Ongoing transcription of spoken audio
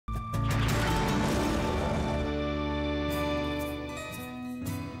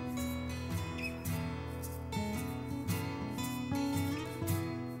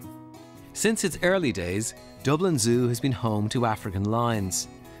Since its early days, Dublin Zoo has been home to African lions,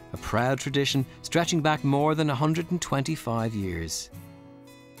 a proud tradition stretching back more than 125 years.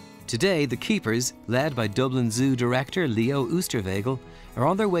 Today, the keepers, led by Dublin Zoo director Leo Oosterwegel, are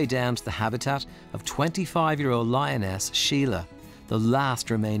on their way down to the habitat of 25-year-old lioness Sheila, the last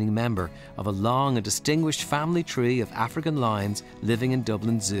remaining member of a long and distinguished family tree of African lions living in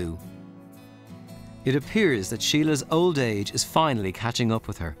Dublin Zoo. It appears that Sheila's old age is finally catching up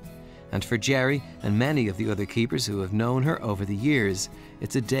with her, and for Gerry and many of the other keepers who have known her over the years,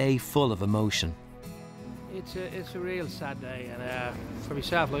 it's a day full of emotion. It's a real sad day, and for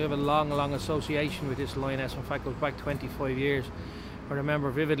myself, I have a long association with this lioness. In fact, it goes back 25 years. I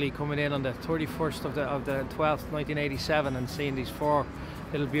remember vividly coming in on the 31st of the 12th, 1987, and seeing these 4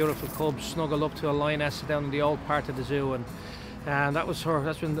 little beautiful cubs snuggle up to a lioness down in the old part of the zoo, and that was her.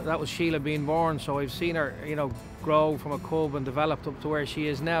 That was Sheila being born. So I've seen her, you know, grow from a cub and developed up to where she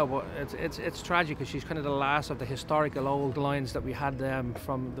is now. But it's tragic because she's kind of the last of the historical old lions that we had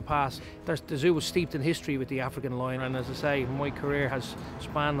from the past. The zoo was steeped in history with the African lion, and as I say, my career has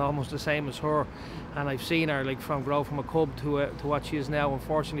spanned almost the same as her. And I've seen her grow from a cub to what she is now,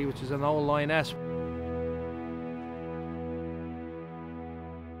 unfortunately, which is an old lioness.